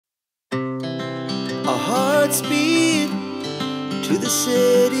Our hearts beat to the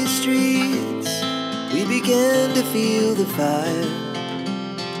city streets. We began to feel the fire.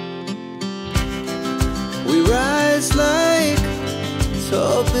 We rise like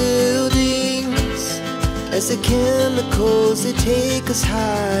tall buildings as the chemicals, they take us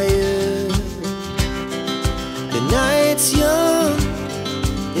higher. The night's young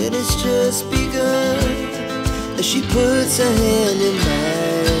and it's just begun as she puts her hand in mine.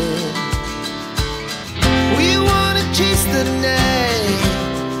 We wanna chase the night,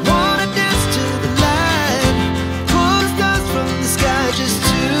 wanna dance to the light, pull the stars from the sky, just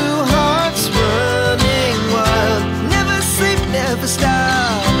two hearts running wild. Never sleep, never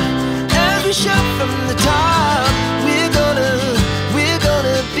stop, as we shout from the top. We're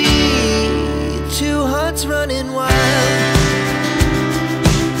gonna be two hearts running wild.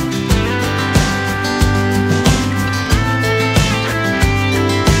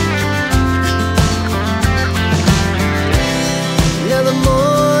 Now the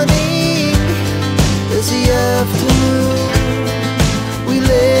morning is the afternoon. We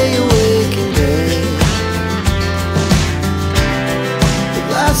lay awake in bed. It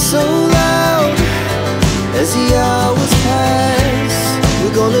laughs so loud as the hours pass.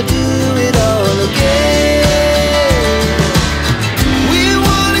 We're gonna do